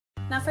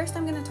Now first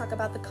I'm going to talk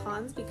about the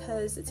cons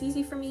because it's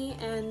easy for me,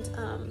 and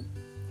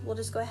we'll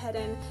just go ahead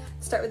and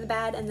start with the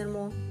bad and then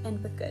we'll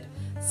end with good.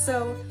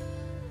 So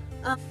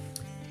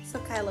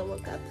Kyla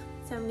woke up,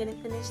 so I'm going to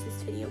finish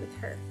this video with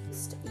her.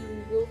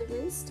 You rule the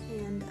roost,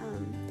 and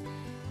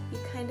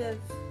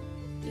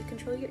you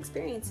control your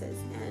experiences,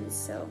 and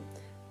so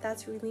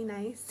that's really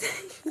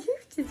nice. You're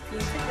just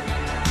beautiful.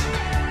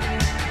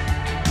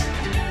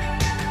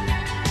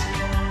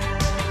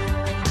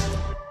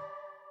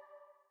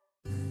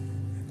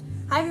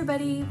 Hi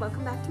everybody,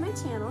 welcome back to my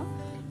channel.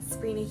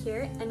 Sabrina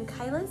here, and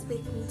Kyla's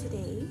with me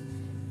today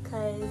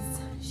because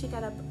she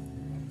got up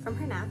from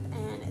her nap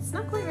and it's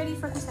not quite ready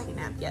for her second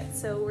nap yet,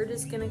 so we're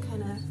just gonna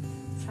I'm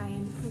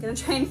gonna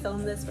try and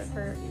film this with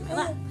her in my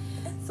lap,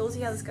 so we'll see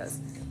how this goes.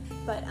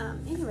 But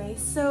anyway,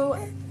 so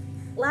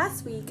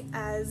last week,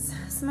 as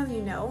some of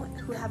you know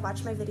who have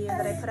watched my video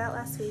that I put out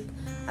last week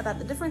about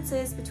the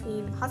differences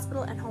between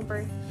hospital and home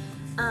birth,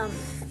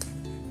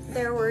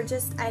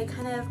 I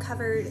kind of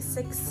covered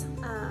 6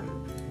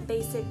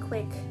 basic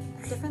quick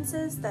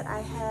differences that I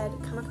had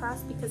come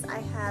across because I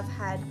have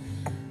had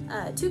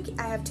I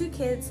have 2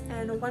 kids,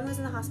 and one was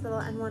in the hospital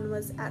and one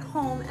was at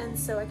home, and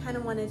so I kind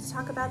of wanted to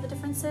talk about the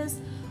differences.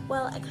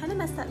 Well, I kind of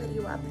messed that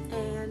video up,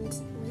 and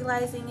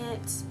realizing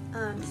it,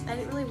 I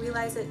didn't really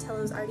realize it till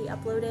it was already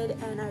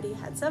uploaded and already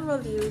had several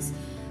views.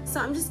 So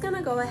I'm just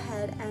gonna go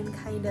ahead and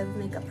kind of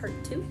make a part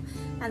 2,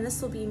 and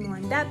this will be more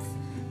in depth,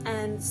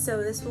 and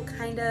so this will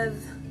kind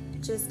of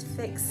just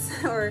fix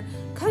or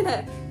kind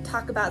of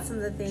talk about some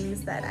of the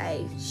things that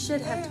I should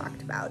have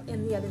talked about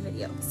in the other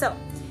video. So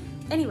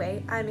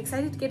anyway, I'm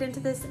excited to get into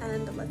this,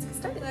 and let's get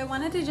started. What I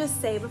wanted to just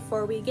say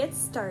before we get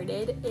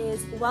started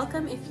is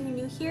welcome if you're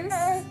new here.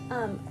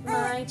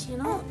 My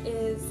channel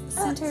is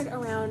centered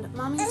around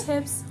mommy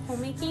tips,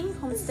 homemaking,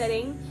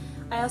 homesteading.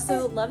 I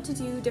also love to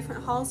do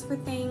different hauls for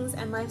things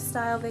and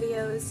lifestyle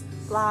videos,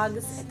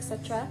 vlogs,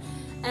 etc.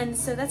 And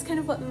so that's kind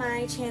of what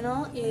my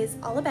channel is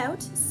all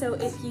about. So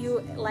if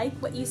you like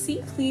what you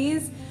see,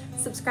 please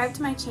subscribe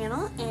to my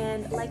channel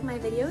and like my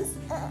videos.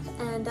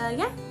 And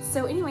yeah,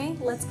 so anyway,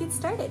 let's get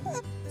started.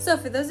 So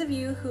for those of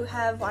you who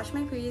have watched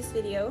my previous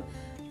video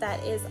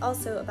that is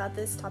also about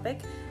this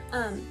topic,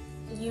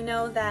 you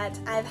know that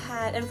I've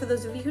had, and for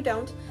those of you who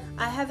don't,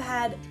 I have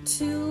had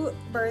 2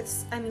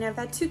 births. I mean, I've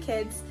had 2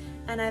 kids,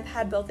 and I've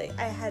had both.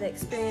 I had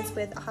experience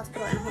with a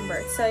hospital and home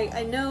birth, so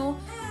I know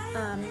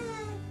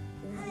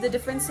the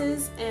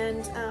differences,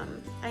 and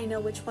I know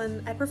which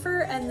one I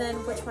prefer and then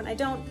which one I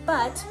don't,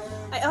 but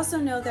I also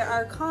know there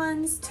are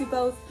cons to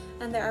both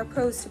and there are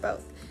pros to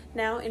both.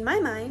 Now, in my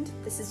mind,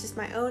 this is just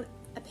my own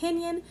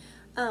opinion,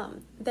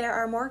 there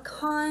are more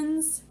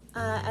cons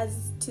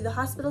as to the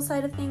hospital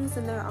side of things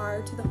than there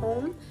are to the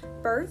home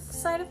birth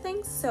side of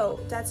things, so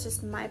that's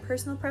just my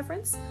personal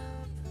preference.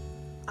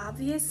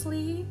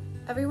 Obviously,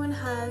 everyone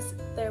has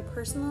their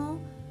personal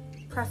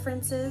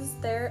preferences,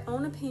 their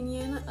own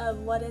opinion of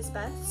what is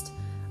best.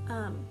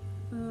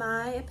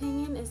 My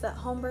opinion is that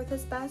home birth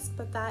is best,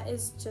 but that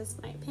is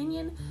just my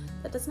opinion.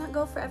 That does not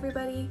go for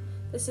everybody.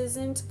 This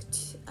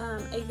isn't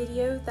a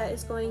video that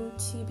is going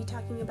to be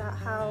talking about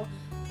how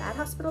bad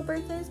hospital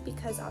birth is,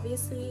 because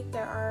obviously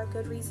there are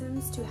good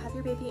reasons to have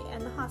your baby in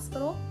the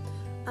hospital,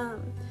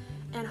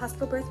 and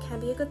hospital birth can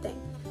be a good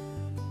thing.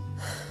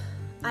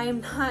 I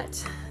am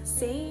not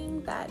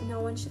saying that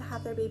no one should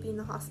have their baby in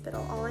the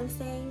hospital. All I'm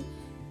saying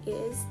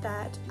is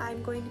that I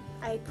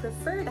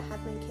prefer to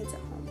have my kids at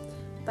home.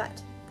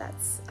 But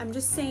I'm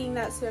just saying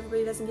that so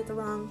everybody doesn't get the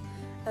wrong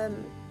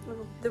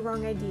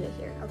idea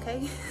here,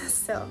 okay?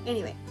 So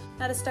anyway,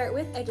 now to start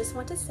with, I just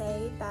want to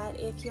say that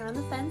if you're on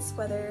the fence,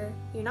 whether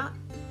you're not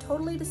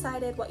totally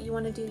decided what you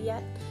want to do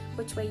yet,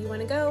 which way you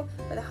want to go,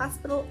 whether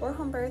hospital or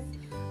home birth,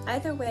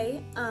 either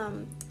way,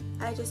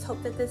 I just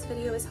hope that this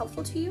video is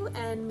helpful to you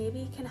and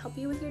maybe can help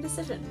you with your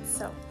decision.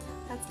 So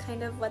that's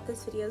kind of what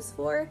this video is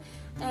for,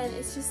 and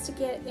it's just to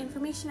get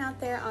information out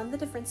there on the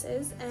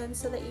differences, and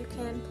so that you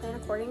can plan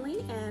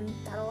accordingly, and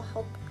that'll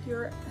help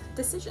your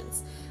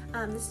decisions.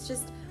 This is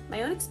just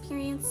my own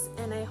experience,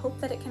 and I hope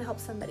that it can help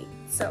somebody.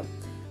 So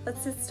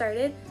let's get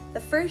started. The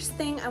first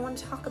thing I want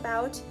to talk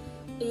about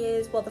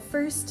is, well, the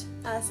first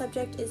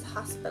subject is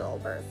hospital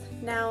birth.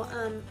 Now,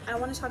 I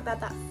want to talk about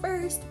that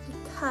first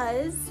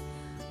because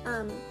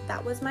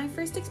that was my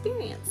first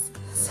experience.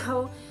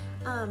 So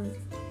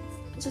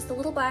just a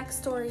little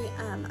backstory,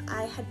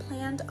 I had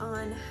planned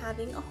on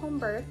having a home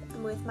birth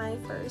with my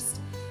first,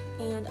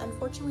 and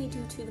unfortunately,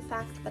 due to the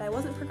fact that I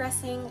wasn't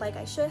progressing like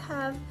I should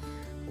have,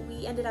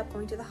 we ended up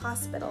going to the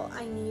hospital.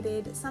 I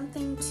needed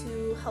something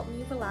to help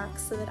me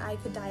relax so that I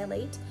could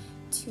dilate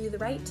to the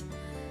right,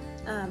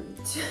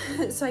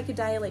 so I could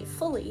dilate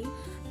fully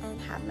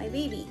and have my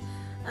baby.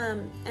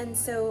 And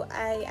so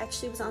I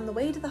actually was on the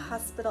way to the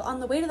hospital.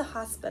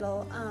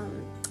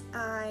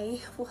 I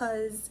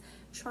was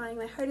trying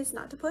my hardest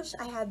not to push.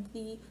 I had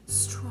the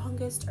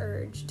strongest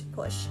urge to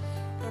push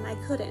and I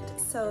couldn't,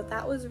 so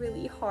that was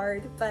really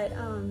hard. But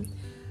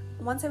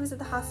once I was at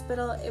the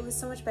hospital, it was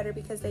so much better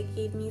because they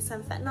gave me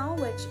some fentanyl,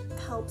 which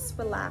helps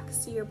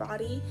relax your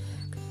body.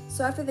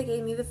 So after they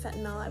gave me the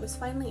fentanyl, I was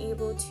finally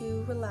able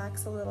to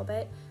relax a little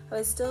bit. I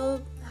was still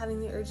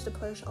having the urge to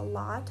push a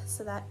lot,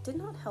 so that did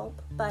not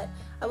help, but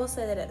I will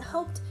say that it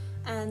helped,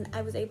 and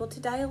I was able to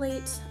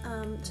dilate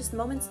just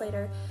moments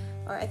later,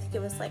 or I think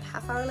it was like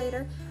half hour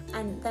later,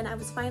 and then I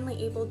was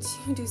finally able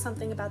to do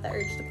something about the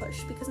urge to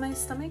push because my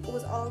stomach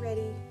was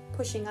already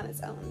pushing on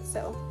its own.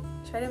 So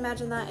try to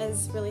imagine that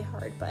is really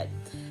hard, but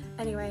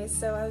anyway,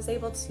 so I was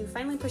able to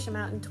finally push him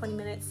out in 20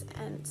 minutes,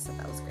 and so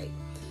that was great.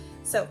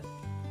 So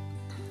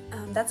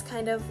that's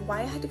kind of why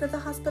I had to go to the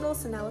hospital.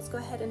 So now let's go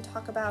ahead and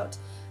talk about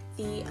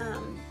the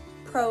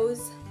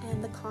pros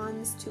and the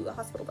cons to a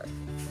hospital birth.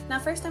 Now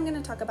first I'm going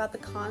to talk about the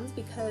cons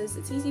because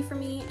it's easy for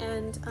me,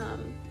 and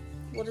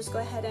we'll just go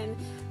ahead and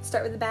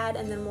start with the bad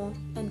and then we'll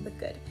end with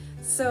good.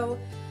 So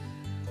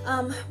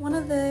one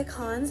of the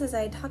cons, as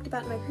I talked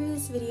about in my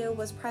previous video,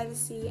 was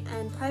privacy,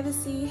 and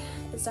privacy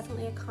is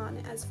definitely a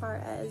con as far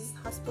as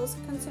hospitals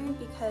are concerned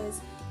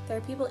because there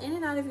are people in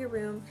and out of your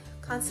room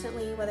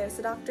constantly, whether it's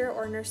a doctor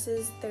or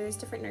nurses. There's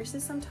different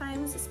nurses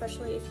sometimes,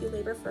 especially if you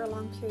labor for a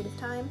long period of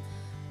time.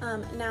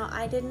 Now,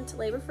 I didn't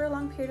labor for a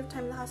long period of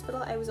time in the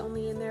hospital. I was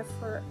only in there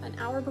for an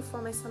hour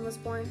before my son was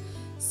born,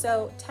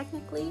 so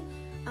technically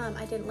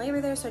I didn't labor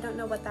there, so I don't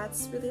know what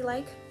that's really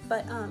like,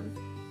 but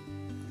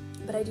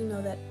I do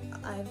know that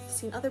I've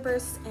seen other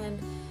births, and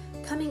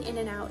coming in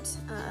and out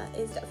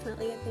is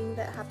definitely a thing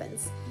that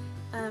happens.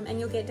 And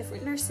you'll get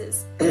different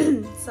nurses,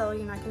 so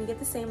you're not going to get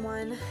the same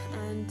one,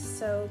 and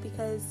so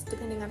because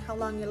depending on how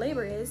long your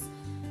labor is,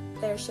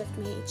 their shift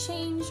may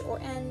change or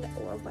end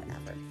or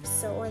whatever,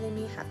 so, or they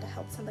may have to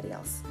help somebody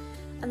else.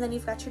 And then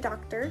you've got your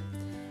doctor,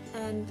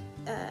 and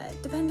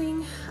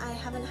depending, I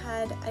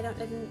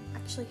didn't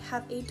actually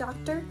have a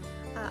doctor.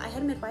 I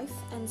had a midwife,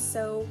 and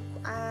so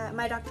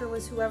my doctor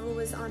was whoever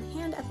was on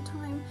hand at the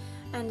time,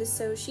 and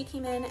so she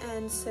came in,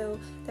 and so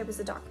there was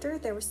a doctor,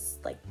 there was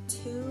like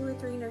 2 or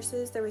 3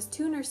 nurses, there was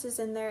 2 nurses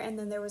in there, and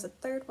then there was a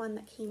third one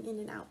that came in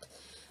and out.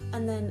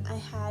 And then I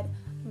had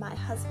my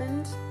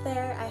husband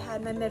there, I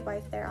had my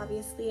midwife there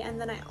obviously, and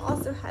then I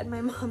also had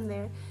my mom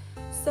there.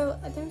 So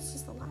there's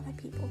just a lot of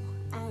people,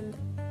 and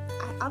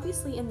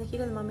obviously in the heat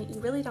of the moment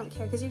you really don't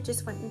care because you're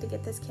just wanting to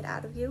get this kid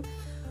out of you,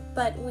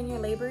 but when you're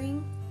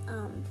laboring,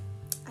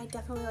 I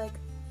definitely like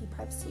the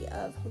privacy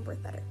of home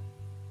birth better.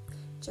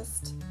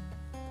 Just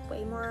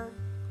way more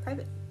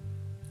private.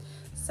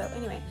 So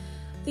anyway,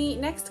 the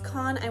next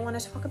con I want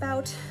to talk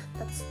about,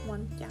 that's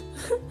one, yeah.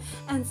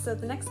 And so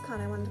the next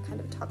con I wanted to kind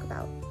of talk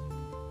about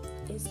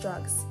is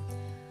drugs.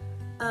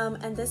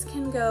 And this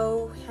can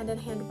go hand in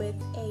hand with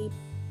a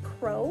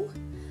pro.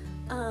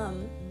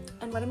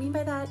 And what I mean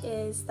by that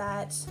is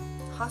that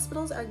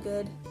hospitals are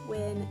good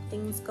when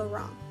things go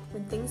wrong,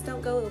 when things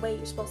don't go the way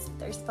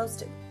they're supposed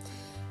to.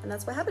 And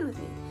that's what happened with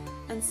me.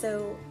 And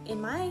so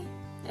in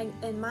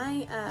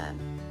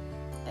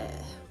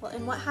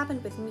what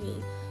happened with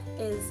me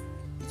is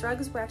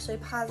drugs were actually a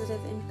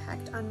positive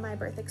impact on my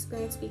birth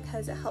experience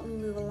because it helped me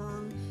move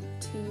along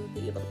to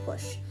be able to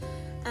push.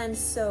 And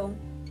so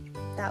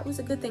that was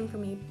a good thing for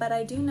me. But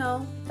I do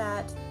know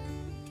that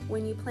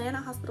when you plan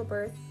a hospital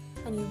birth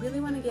and you really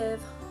want to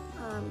give,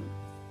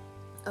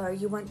 or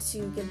you want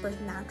to give birth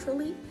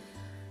naturally,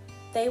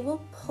 they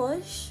will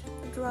push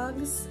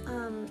drugs,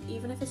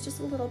 even if it's just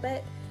a little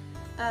bit.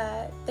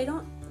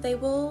 They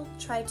will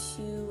try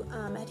to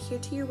adhere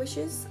to your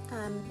wishes,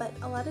 but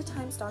a lot of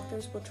times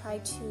doctors will try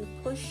to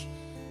push,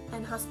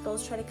 and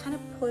hospitals try to kind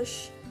of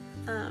push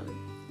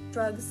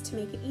drugs to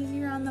make it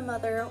easier on the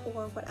mother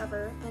or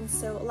whatever, and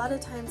so a lot of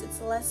times it's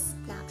less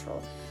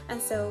natural,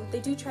 and so they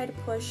do try to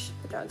push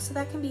the drugs. So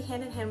that can be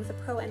hand in hand with a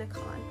pro and a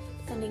con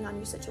depending on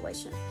your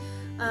situation,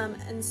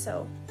 and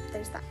so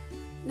there's that.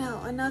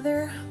 Now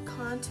another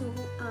con to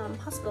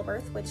hospital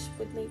birth, which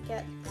would make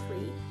it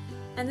 3,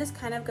 and this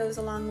kind of goes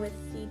along with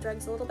the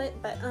drugs a little bit,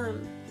 but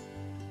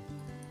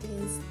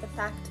is the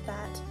fact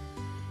that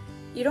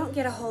you don't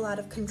get a whole lot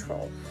of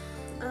control.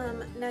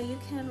 Now you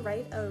can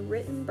write a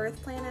written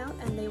birth plan out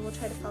and they will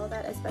try to follow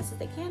that as best as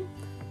they can,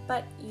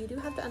 but you do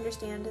have to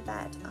understand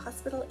that a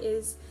hospital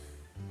is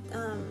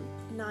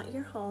not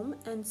your home,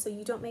 and so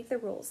you don't make the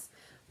rules.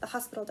 The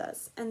hospital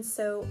does, and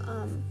so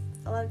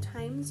a lot of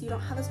times you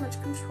don't have as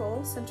much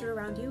control centered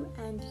around you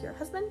and your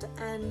husband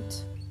and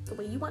the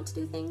way you want to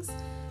do things,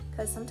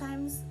 because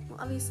sometimes, well,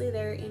 obviously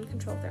they're in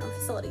control of their own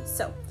facilities.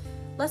 So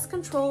less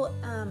control,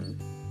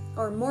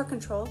 or more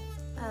control,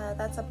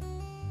 that's a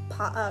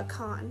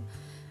con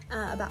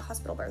about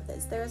hospital birth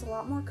is there's a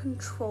lot more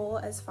control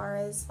as far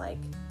as like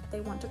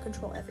they want to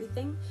control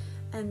everything,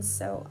 and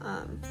so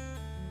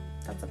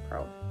that's a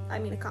pro. I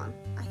mean a con.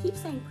 I keep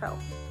saying pro.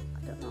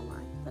 I don't know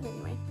why, but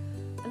anyway.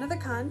 Another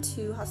con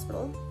to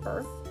hospital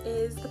birth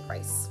is the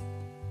price.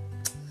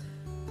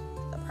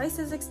 The price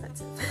is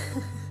expensive.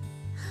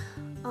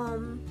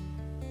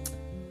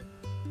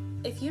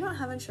 If you don't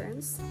have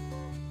insurance,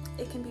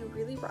 it can be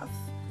really rough,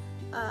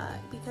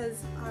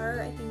 because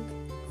I think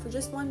for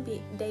just one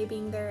day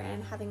being there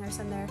and having our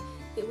son there,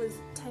 it was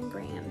 10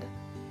 grand,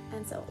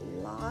 and so a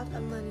lot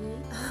of money,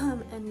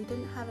 and we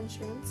didn't have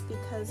insurance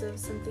because of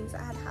some things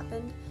that had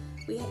happened,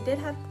 We did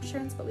have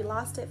insurance, but we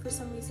lost it for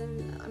some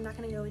reason. I'm not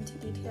going to go into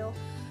detail,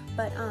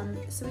 but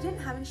so we didn't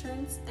have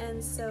insurance,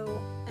 and so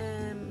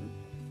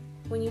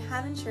when you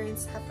have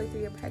insurance halfway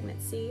through your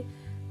pregnancy,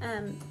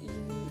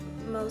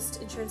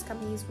 most insurance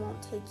companies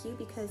won't take you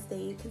because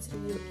they consider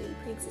you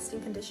a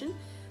pre-existing condition.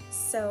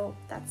 So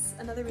that's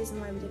another reason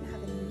why we didn't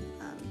have any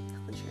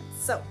health insurance.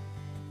 So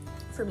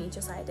for me,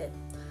 Josiah did,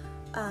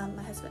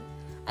 my husband.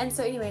 And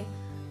so anyway,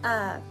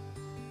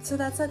 so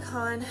that's a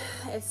con.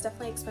 It's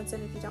definitely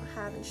expensive if you don't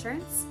have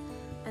insurance,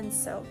 and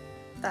so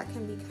that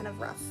can be kind of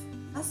rough.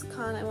 Last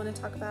con I want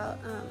to talk about,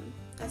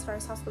 as far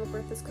as hospital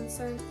birth is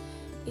concerned,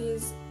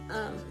 is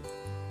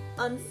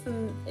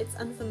it's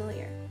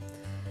unfamiliar.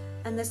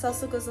 And this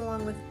also goes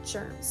along with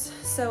germs.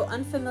 So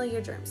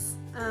unfamiliar germs.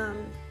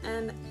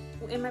 And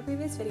in my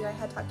previous video I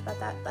had talked about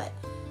that, but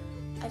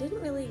I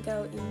didn't really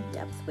go in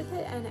depth with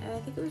it, and I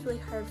think it was really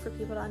hard for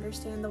people to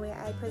understand the way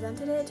I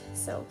presented it,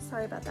 so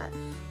sorry about that.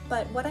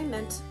 But what I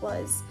meant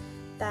was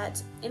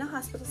that in a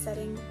hospital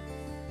setting,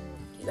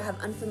 you have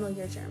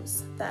unfamiliar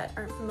germs that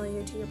aren't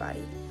familiar to your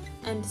body,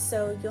 and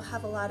so you'll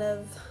have a lot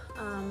of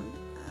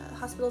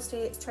hospital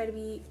stays try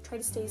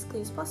to stay as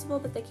clean as possible,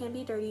 but they can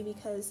be dirty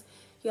because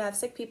you have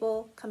sick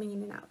people coming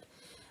in and out.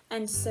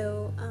 And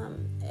so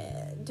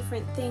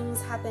different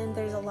things happen.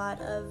 There's a lot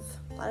of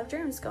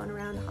germs going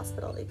around the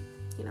hospital.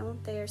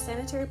 They're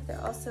sanitary, but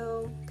they're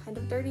also kind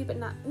of dirty, but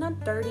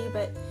not dirty,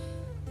 but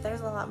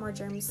there's a lot more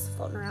germs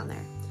floating around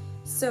there.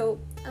 So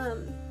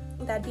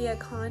that'd be a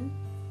con.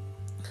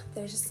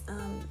 There's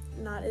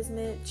not as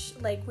much,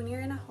 like when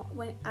you're at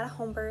a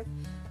home birth,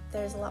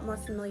 there's a lot more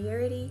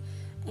familiarity,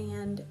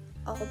 and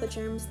all the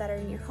germs that are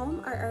in your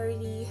home are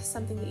already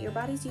something that your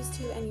body's used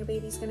to, and your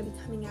baby's going to be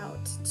coming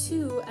out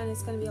too, and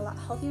it's going to be a lot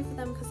healthier for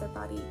them because their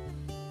body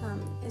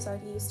is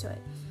already used to it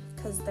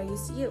because they're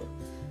used to you.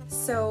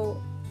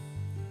 So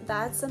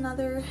that's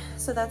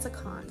a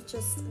con.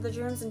 Just the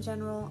germs in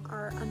general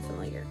are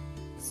unfamiliar.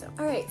 So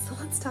alright, so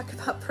let's talk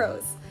about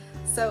pros.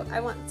 So I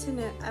want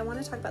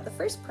to talk about the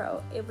first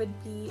pro. It would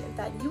be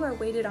that you are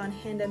weighted on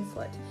hand and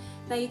foot.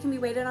 Now you can be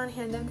weighted on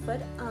hand and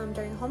foot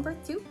during home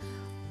birth too,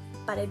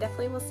 but I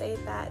definitely will say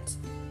that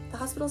the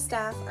hospital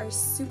staff are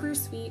super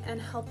sweet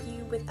and help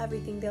you with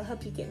everything. They'll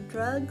help you get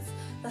drugs,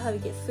 they'll help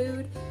you get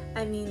food.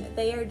 I mean,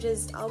 they are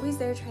just always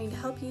there trying to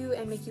help you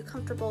and make you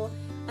comfortable,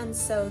 and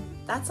so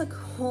that's a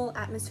cool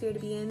atmosphere to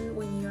be in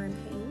when you're in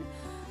pain,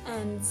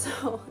 and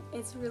so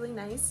it's really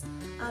nice.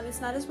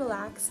 It's not as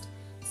relaxed,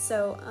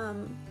 so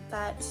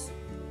that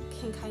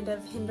can kind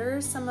of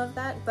hinder some of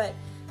that, but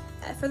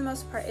for the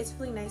most part, it's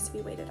really nice to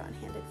be weighted on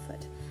hand and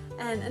foot.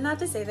 And not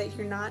to say that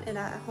you're not in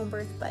a home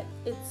birth, but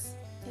it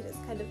is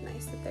kind of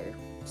nice that they're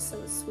so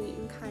sweet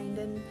and kind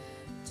and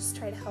just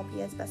try to help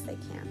you as best they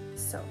can.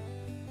 So,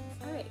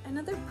 alright,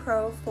 another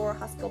pro for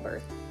hospital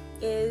birth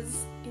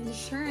is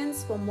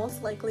insurance will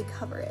most likely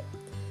cover it.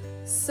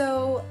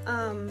 So,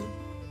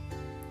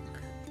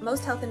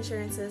 most health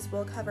insurances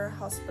will cover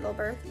hospital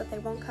birth, but they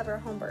won't cover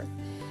home birth.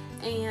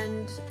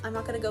 And I'm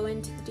not going to go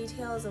into the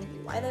details of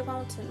why they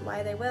won't and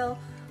why they will,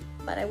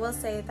 but I will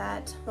say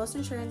that most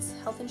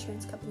health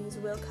insurance companies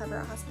will cover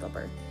a hospital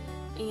birth.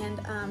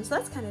 And so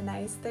that's kind of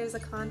nice. There's a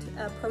pro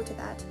to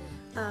that.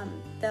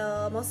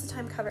 They'll most of the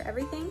time cover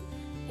everything,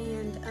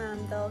 and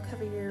they'll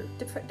cover your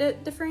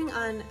differing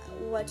on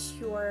what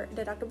your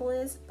deductible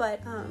is,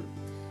 but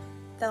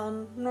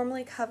they'll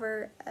normally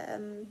cover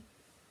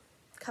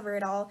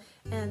it all,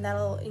 and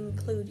that'll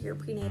include your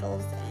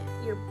prenatals,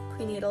 your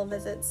prenatal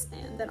visits,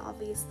 and then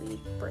obviously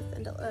birth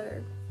and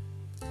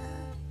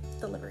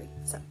delivery.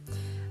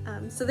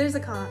 So there's a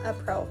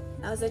pro.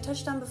 Now, as I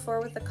touched on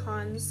before with the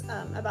cons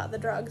about the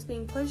drugs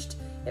being pushed,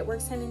 it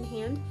works hand in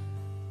hand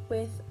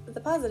with the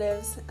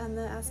positives, and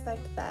the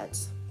aspect that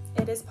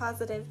it is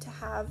positive to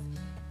have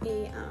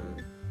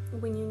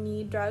when you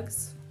need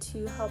drugs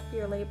to help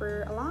your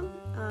labor along,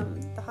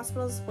 the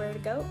hospital's where to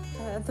go,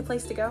 the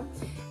place to go,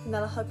 and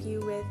that'll help you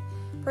with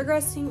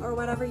progressing or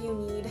whatever you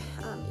need,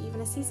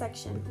 even a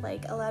C-section.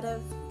 Like a lot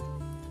of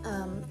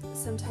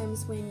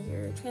sometimes when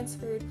you're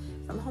transferred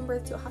from home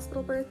birth to a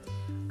hospital birth,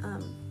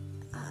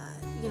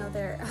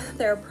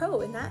 they're a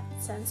pro in that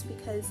sense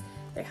because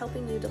they're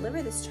helping you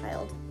deliver this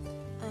child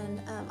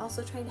and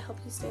also trying to help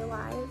you stay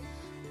alive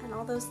and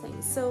all those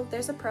things. So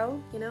there's a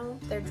pro,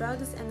 their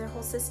drugs and their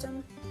whole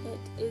system.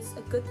 It is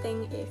a good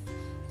thing if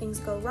things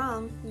go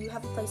wrong, you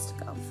have a place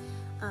to go.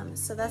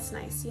 So that's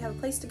nice. You have a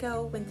place to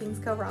go when things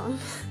go wrong.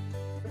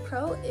 The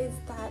pro is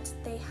that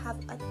they have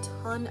a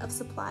ton of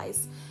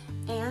supplies,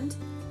 and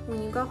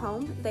when you go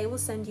home, they will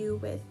send you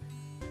with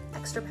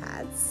extra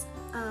pads,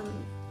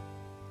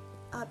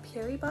 a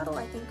Peri bottle,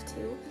 I think,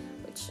 too,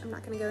 which I'm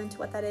not going to go into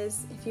what that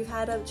is. If you've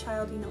had a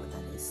child, you know what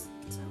that is,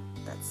 so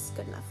that's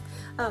good enough.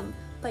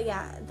 But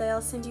yeah,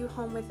 they'll send you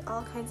home with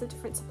all kinds of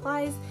different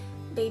supplies,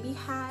 baby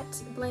hat,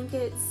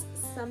 blankets.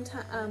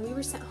 Sometimes we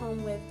were sent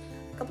home with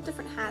a couple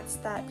different hats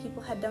that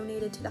people had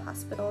donated to the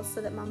hospital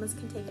so that mamas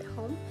can take it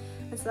home,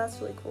 and so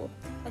that's really cool.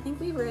 I think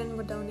we were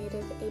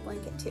donated a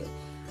blanket too.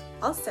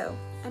 Also,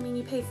 I mean,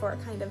 you pay for it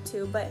kind of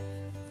too, but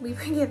we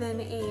were given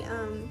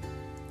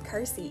a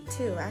car seat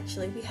too,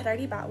 actually. We had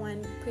already bought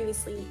one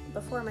previously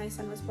before my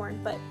son was born,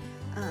 but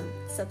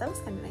so that was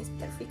kind of nice. We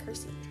got a free car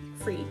seat.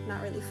 Free,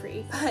 not really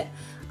free, but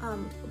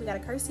we got a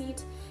car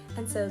seat,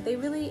 and so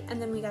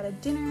and then we got a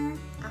dinner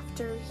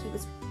after he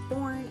was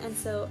born, and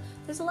so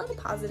there's a lot of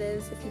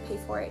positives if you pay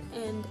for it,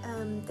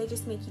 and they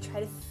just make you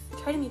try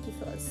to make you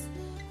feel as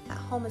at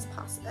home as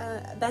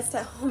possible, best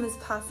at home as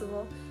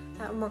possible,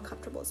 more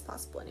comfortable as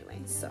possible anyway.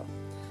 So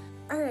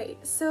alright,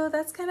 so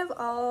that's kind of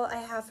all I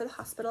have for the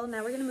hospital.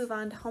 Now we're going to move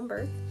on to home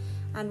birth,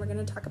 and we're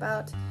going to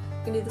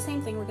do the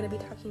same thing. We're going to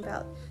be talking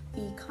about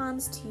the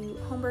cons to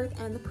home birth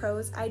and the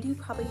pros. I do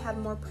probably have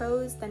more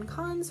pros than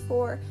cons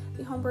for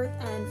the home birth,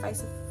 and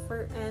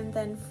and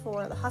then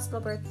for the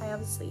hospital birth I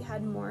obviously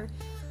had more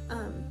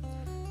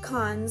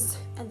cons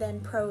and then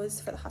pros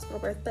for the hospital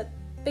birth, but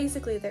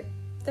basically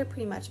they're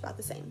pretty much about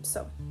the same.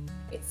 So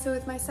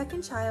with my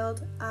second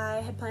child, I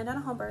had planned on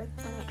a home birth,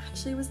 and I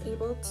actually was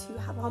able to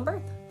have a home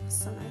birth. It was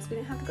so nice. We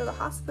didn't have to go to the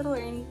hospital or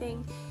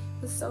anything.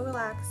 It was so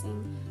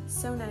relaxing,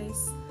 so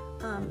nice.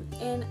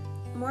 In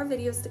more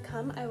videos to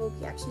come, I will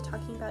be actually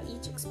talking about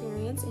each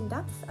experience in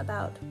depth,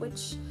 about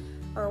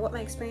what my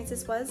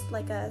experiences was,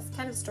 like a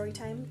kind of story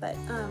time, but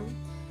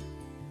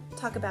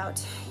talk about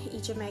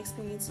each of my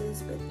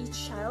experiences with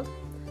each child.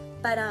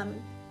 But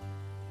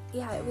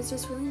yeah, it was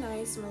just really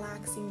nice and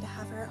relaxing to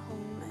have her at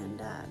home,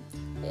 and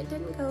it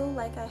didn't go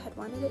like I had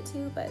wanted it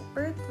to, but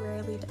birth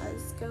rarely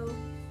does go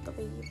the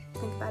way you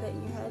think about it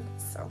in your head.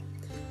 So,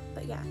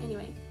 but yeah,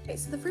 anyway. Okay,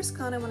 so the first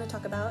con I want to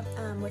talk about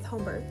with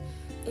home birth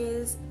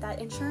is that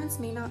insurance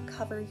may not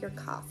cover your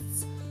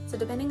costs. So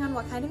depending on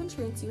what kind of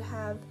insurance you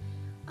have,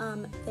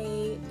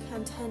 they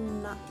can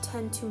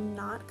tend to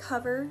not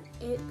cover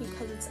it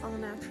because it's all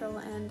natural,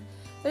 and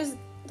there's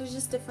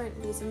just different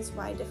reasons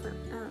why different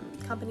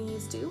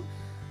companies do.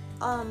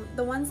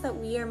 The ones that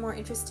we are more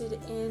interested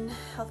in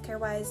healthcare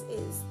wise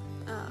is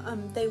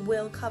they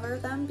will cover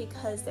them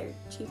because they're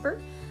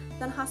cheaper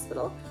than a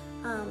hospital,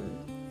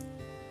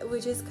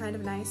 which is kind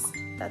of nice.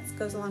 That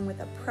goes along with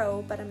a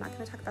pro, but I'm not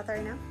going to talk about that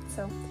right now.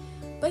 So,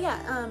 but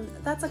yeah,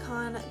 that's a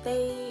con.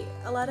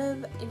 A lot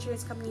of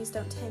insurance companies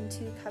don't tend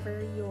to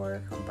cover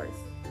your home birth.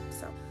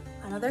 So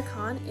another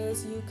con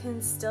is you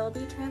can still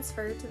be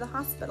transferred to the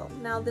hospital.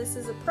 Now this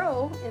is a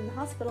pro in the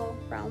hospital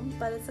realm,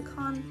 but it's a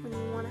con when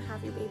you want to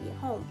have your baby at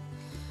home.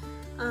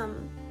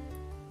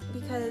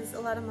 Because a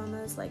lot of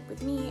mamas, like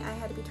with me, I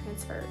had to be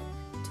transferred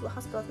to a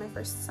hospital with my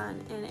first son,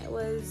 and it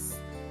was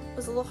a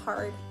little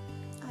hard.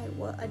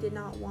 I did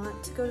not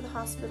want to go to the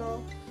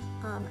hospital.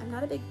 I'm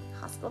not a big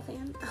hospital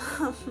fan.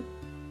 I'm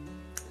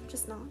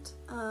just not.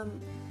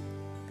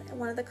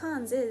 One of the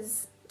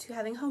cons to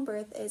having home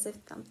birth is if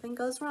something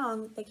goes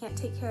wrong, they can't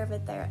take care of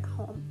it there at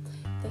home.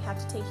 They have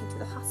to take you to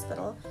the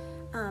hospital.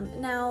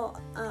 Now,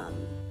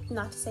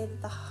 not to say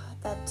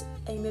that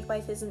a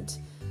midwife isn't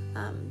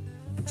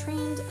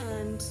trained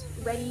and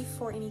ready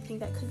for anything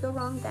that could go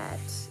wrong, that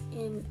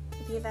in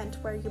the event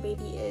where your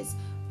baby is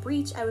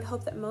breech, I would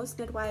hope that most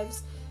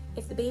midwives,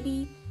 if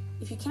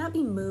you cannot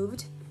be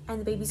moved and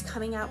the baby's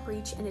coming out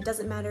breech and it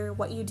doesn't matter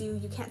what you do,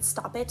 you can't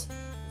stop it,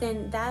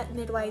 then that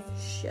midwife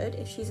should,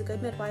 if she's a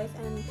good midwife,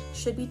 and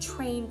should be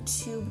trained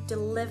to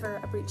deliver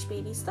a breech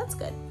baby. So that's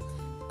good.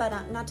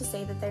 But not to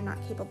say that they're not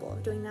capable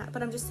of doing that,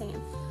 but I'm just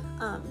saying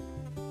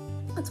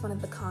that's one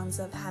of the cons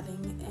of having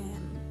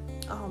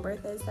a home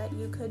birth, is that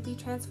you could be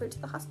transferred to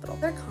the hospital.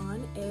 Their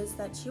con is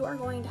that you are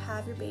going to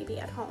have your baby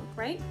at home,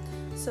 right?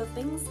 So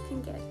things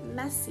can get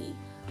messy.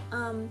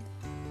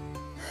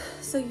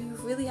 So you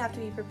really have to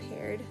be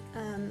prepared,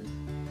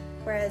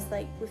 whereas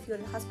like if you go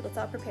to the hospital, it's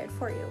all prepared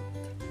for you.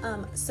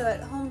 So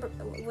at home,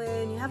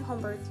 when you have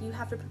home birth, you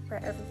have to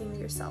prepare everything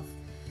yourself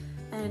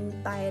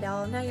and buy it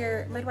all. Now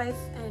your midwife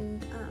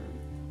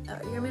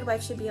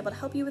should be able to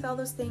help you with all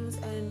those things,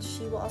 and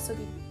she will also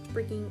be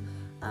bringing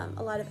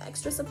a lot of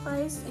extra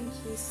supplies in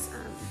case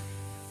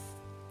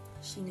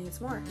she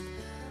needs more,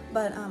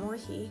 but or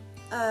he.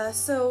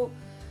 So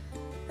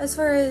as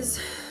far as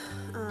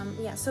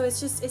yeah, so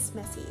it's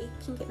messy. It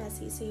can get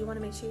messy, so you want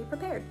to make sure you're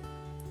prepared.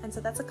 And so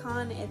that's a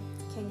con. It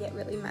can get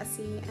really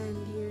messy,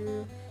 and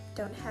you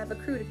don't have a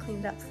crew to clean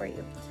it up for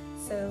you.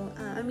 So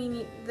I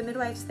mean, the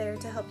midwife's there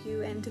to help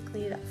you and to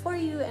clean it up for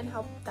you and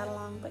help that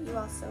along, but you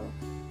also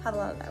have a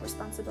lot of that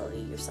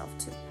responsibility yourself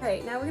too.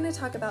 Alright, now we're going to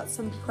talk about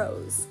some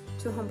pros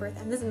to home birth,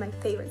 and this is my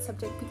favorite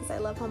subject because I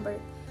love home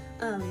birth.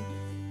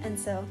 And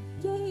so,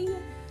 yay!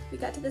 We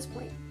got to this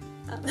point.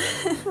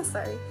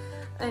 Sorry.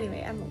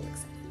 Anyway, I'm a little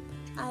excited.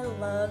 I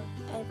love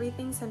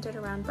everything centered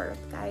around birth,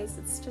 guys.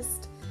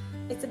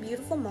 It's a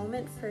beautiful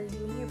moment for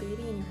you and your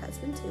baby and your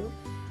husband too,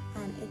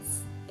 and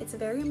it's a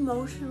very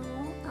emotional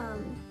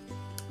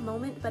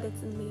moment, but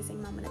it's an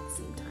amazing moment at the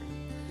same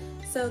time.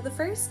 So the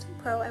first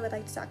pro I would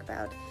like to talk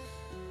about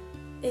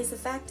is the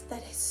fact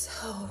that it's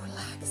so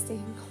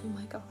relaxing. Oh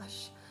my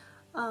gosh.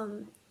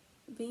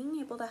 Being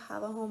able to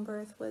have a home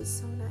birth was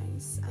so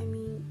nice. I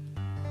mean,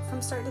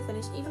 from start to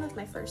finish, even with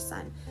my first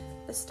son,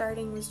 the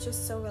starting was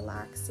just so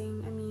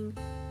relaxing. I mean,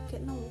 get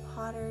in the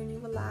water and you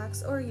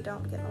relax, or you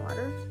don't get in the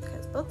water,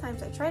 because both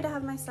times I tried to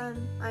have my kids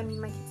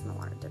in the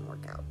water, it didn't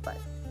work out, but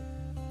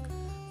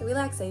the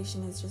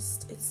relaxation is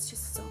it's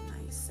just so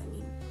nice. I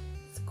mean,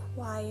 it's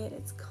quiet,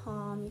 it's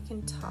calm. You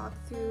can talk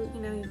through,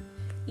 you know,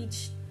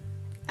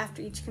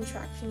 after each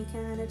contraction, you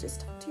can kind of just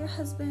talk to your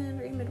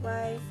husband or your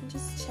midwife and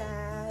just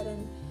chat,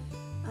 and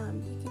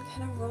you can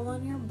kind of roll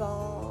on your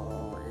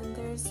ball, and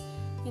there's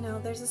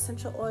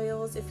essential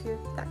oils if you're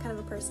that kind of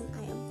a person.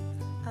 I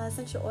am.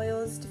 Essential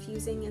oils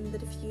diffusing in the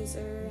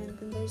diffuser, and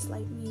then there's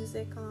light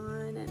music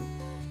on, and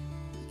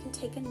you can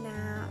take a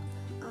nap.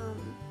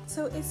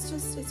 So it's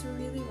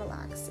really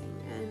relaxing,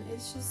 and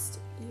it's just,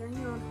 you're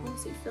in your own home,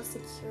 so you feel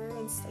secure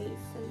and safe,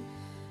 and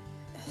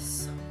it's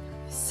so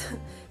nice.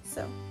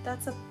 So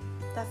that's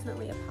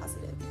definitely a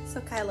positive.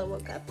 So Kyla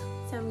woke up,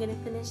 so I'm gonna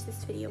finish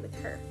this video with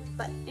her.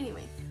 But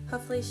anyway,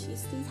 hopefully she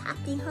stays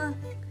happy, huh?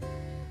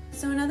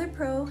 So another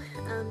pro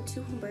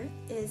to home birth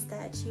is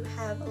that you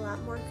have a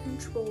lot more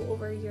control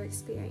over your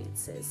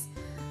experiences.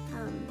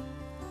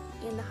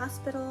 In the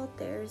hospital,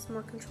 there's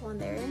more control on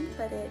their end,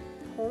 but at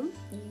home,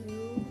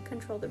 you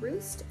control the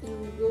roost, you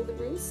rule the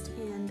roost,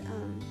 and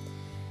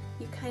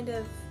you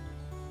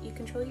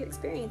control your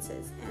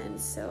experiences, and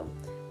so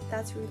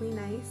that's really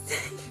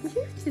nice.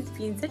 You're just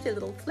being such a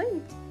little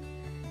flirt.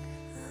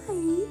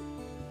 Hi.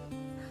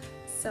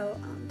 So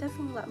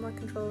definitely a lot more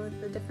control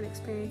with the different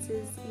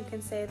experiences. You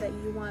can say that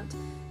you want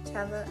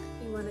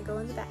to go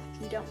in the bath,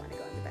 you don't want to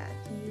go in the bath,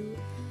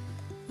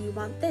 you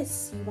want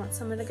this, you want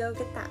someone to go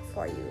get that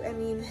for you. I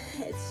mean,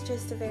 it's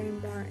just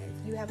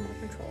you have more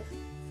control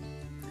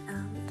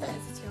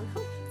because it's your own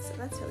home, so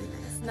that's really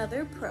nice.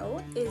 Another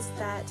pro is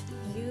that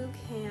you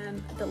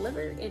can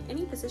deliver in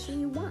any position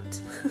you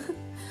want.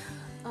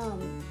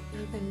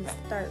 You can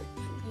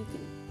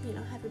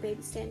have your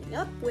baby standing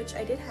up, which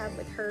I did have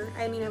with her.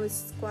 I mean, I was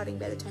squatting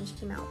by the time she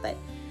came out, but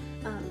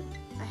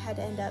I had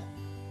to end up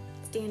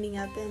standing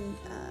up and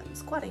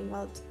squatting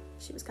while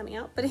she was coming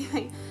out. But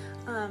anyway,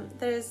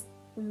 there's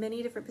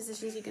many different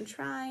positions you can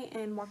try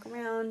and walk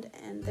around,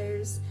 and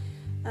there's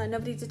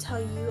nobody to tell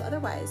you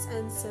otherwise,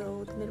 and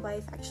so the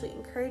midwife actually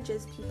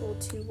encourages people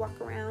to walk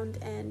around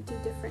and do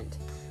different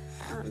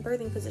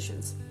birthing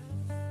positions.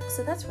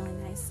 So that's really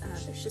nice.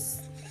 There's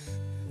just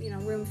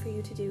room for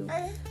you to do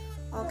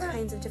all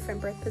kinds of different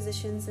birth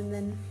positions, and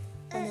then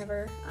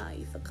whenever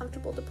you feel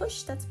comfortable to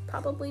push, that's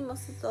probably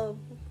most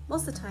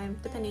of the time,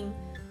 depending.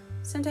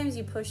 Sometimes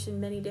you push in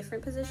many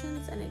different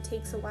positions, and it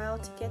takes a while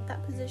to get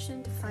that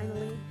position to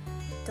finally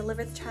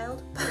deliver the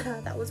child.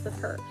 But that was with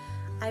her.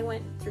 I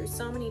went through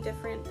so many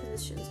different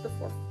positions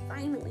before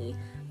finally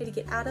I had to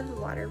get out of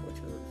the water,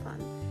 which wasn't fun.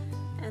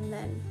 And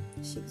then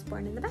she was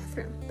born in the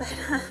bathroom, but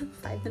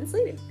 5 minutes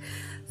later.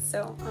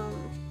 So,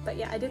 but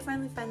yeah, I did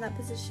finally find that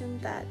position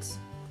that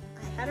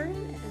I had her in,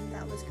 and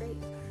that was great.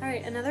 All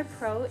right, another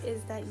pro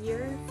is that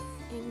you're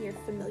in your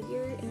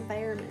familiar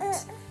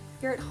environment.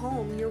 You're at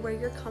home, you're where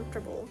you're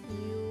comfortable.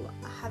 You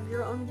have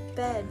your own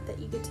bed that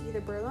you get to either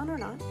birth on or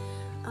not.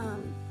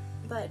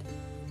 But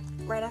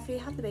right after you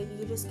have the baby,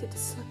 you just get to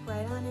slip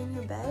right on in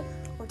your bed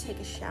or take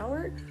a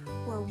shower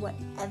or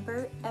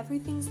whatever.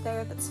 Everything's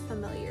there that's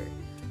familiar,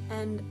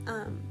 and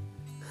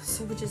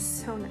so which is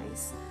so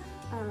nice.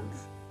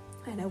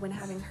 I know when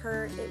having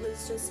her, it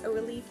was just a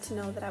relief to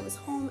know that I was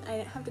home. I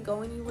didn't have to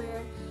go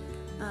anywhere.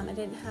 I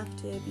didn't have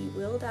to be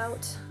wheeled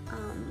out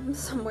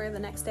somewhere the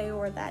next day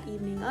or that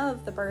evening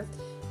of the birth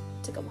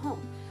to go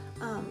home.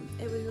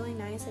 It was really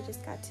nice. I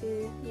just got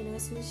to,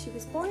 as soon as she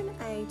was born,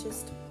 I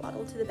just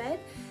waddled to the bed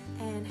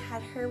and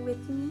had her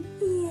with me.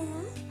 Yeah.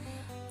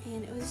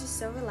 And it was just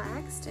so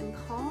relaxed and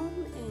calm,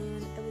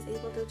 and I was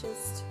able to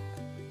just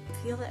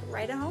feel that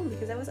right at home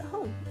because I was at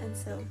home, and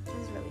so it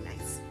was really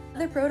nice.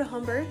 Another pro to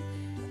home birth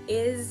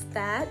is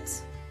that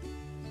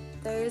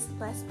there's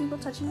less people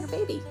touching your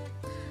baby.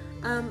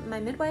 My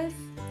midwife,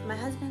 my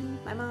husband,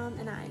 my mom,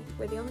 and I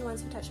were the only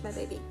ones who touched my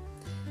baby,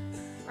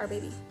 our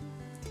baby,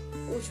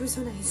 which was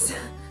so nice.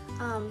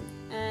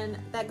 And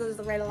that goes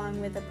right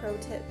along with the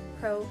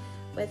pro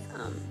with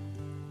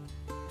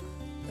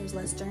there's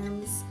less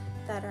germs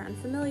that are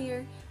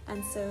unfamiliar,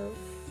 and so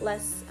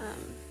less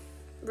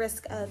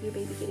risk of your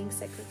baby getting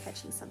sick or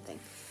catching something.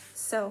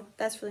 So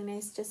that's really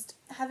nice. Just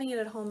having it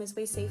at home is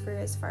way safer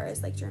as far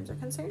as like germs are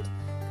concerned,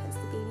 because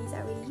the baby's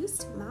already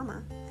used to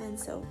mama, and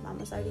so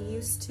mama's already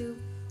used to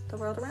the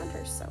world around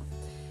her. So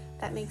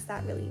that makes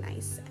that really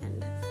nice,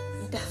 and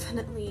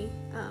definitely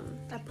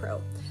a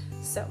pro.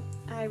 So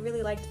I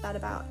really liked that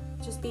about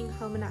just being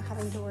home and not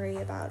having to worry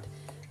about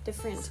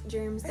different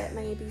germs that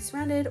might be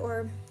surrounded,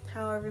 or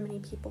however many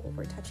people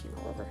were touching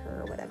all over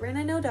her or whatever. And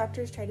I know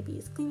doctors try to be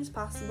as clean as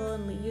possible,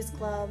 and we use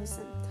gloves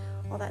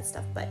and all that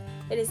stuff, but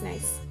it is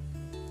nice.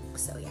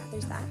 So yeah,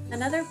 there's that.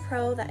 Another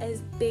pro that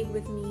is big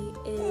with me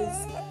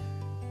is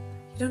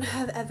you don't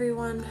have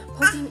everyone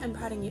poking and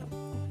prodding you.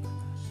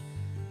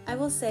 I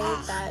will say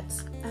that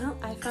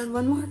I found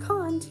one more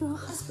con to a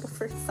hospital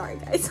birth. Sorry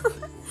guys.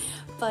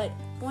 But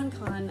one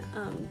con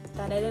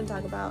that I didn't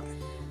talk about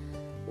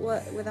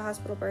with a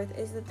hospital birth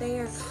is that they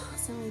are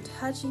constantly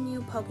touching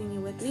you, poking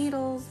you with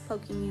needles,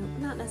 poking you,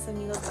 not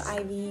necessarily needles, but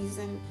IVs,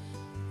 and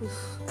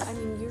I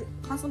mean, you're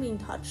constantly being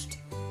touched.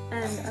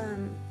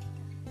 And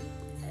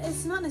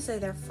it's not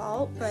necessarily their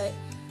fault, but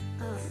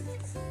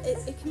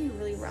it can be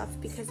really rough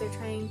because they're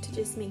trying to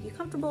just make you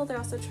comfortable. They're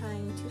also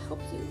trying to help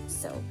you,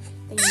 so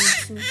they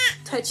need to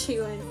touch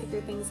you and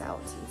figure things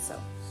out. And so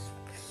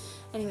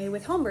anyway,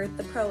 with home birth,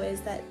 the pro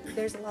is that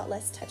there's a lot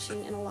less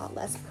touching and a lot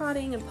less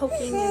prodding and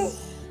poking,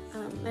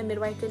 and my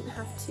midwife didn't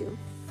have to.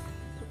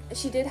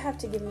 She did have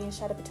to give me a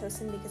shot of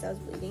Pitocin because I was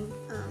bleeding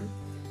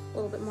a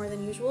little bit more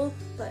than usual,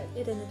 but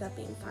it ended up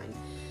being fine.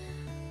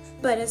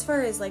 But as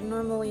far as like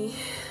normally,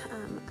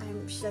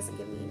 she doesn't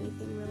give me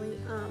anything really,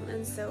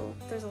 and so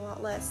there's a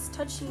lot less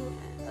touching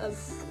of,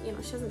 you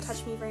know, she doesn't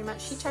touch me very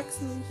much. She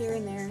checks me here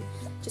and there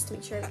just to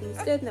make sure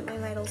everything's good and that my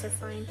vitals are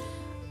fine,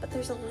 but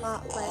there's a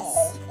lot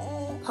less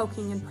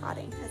poking and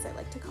prodding, as I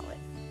like to call it,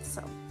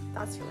 so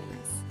that's really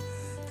nice.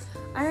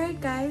 Alright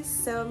guys,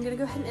 so I'm gonna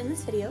go ahead and end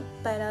this video,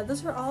 but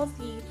those were all of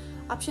the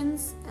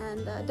options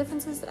and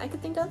differences that I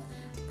could think of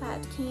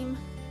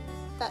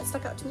that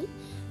stuck out to me.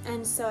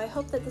 And so I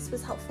hope that this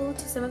was helpful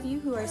to some of you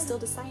who are still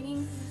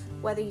deciding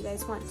whether you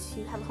guys want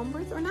to have a home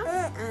birth or not.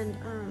 And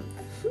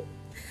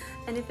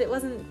and if it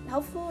wasn't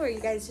helpful or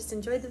you guys just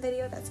enjoyed the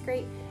video, that's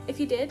great. If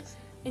you did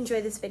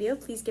enjoy this video,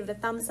 please give it a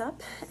thumbs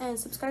up and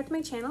subscribe to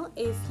my channel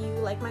if you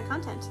like my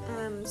content.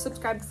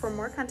 Subscribe for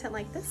more content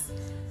like this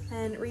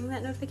and ring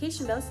that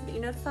notification bell so that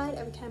you're notified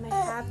every time I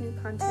have new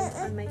content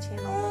on my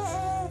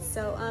channel.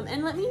 So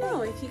and let me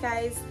know if you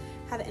guys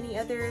have any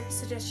other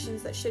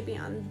suggestions that should be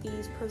on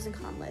these pros and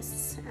cons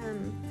lists.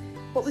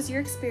 What was your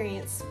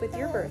experience with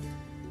your birth,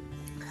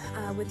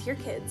 with your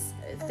kids?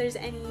 If there's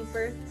any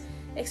birth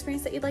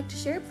experience that you'd like to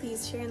share,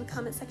 please share in the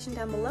comment section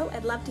down below.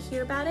 I'd love to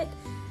hear about it.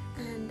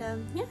 And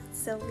yeah,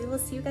 so we will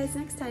see you guys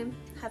next time.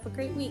 Have a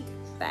great week.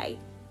 Bye.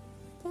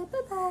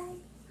 Bye-bye.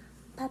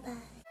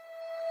 Bye-bye.